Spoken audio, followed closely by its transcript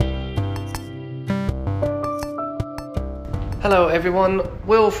Hello everyone,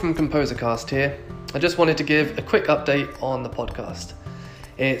 Will from ComposerCast here. I just wanted to give a quick update on the podcast.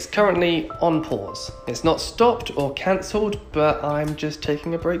 It's currently on pause. It's not stopped or cancelled, but I'm just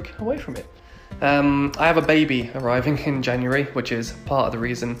taking a break away from it. I have a baby arriving in January, which is part of the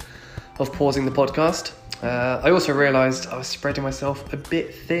reason of pausing the podcast. I also realised I was spreading myself a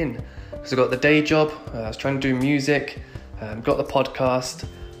bit thin because I got the day job, I was trying to do music, got the podcast,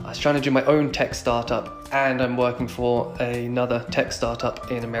 I was trying to do my own tech startup, and I'm working for another tech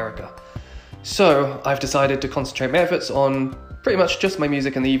startup in America. So I've decided to concentrate my efforts on pretty much just my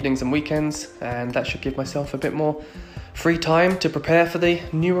music in the evenings and weekends, and that should give myself a bit more free time to prepare for the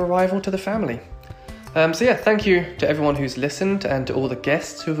new arrival to the family. Thank you to everyone who's listened and to all the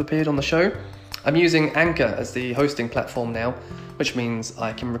guests who have appeared on the show. I'm using Anchor as the hosting platform now, which means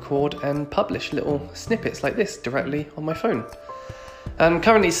I can record and publish little snippets like this directly on my phone. I'm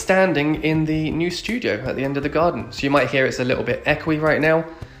currently standing in the new studio at the end of the garden, so you might hear it's a little bit echoey right now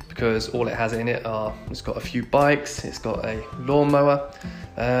because all it has in it it's got a few bikes, it's got a lawnmower,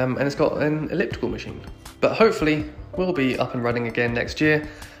 and it's got an elliptical machine. But hopefully we'll be up and running again next year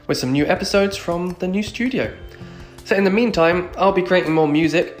with some new episodes from the new studio. So in the meantime, I'll be creating more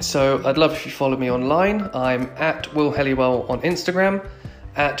music, so I'd love if you follow me online. I'm at Will Helliwell on Instagram,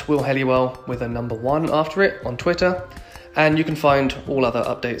 at Will Helliwell with a number 1 after it on Twitter, and you can find all other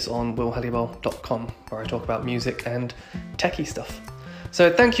updates on willhelliwell.com, where I talk about music and techie stuff.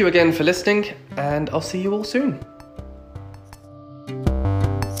 So thank you again for listening, and I'll see you all soon.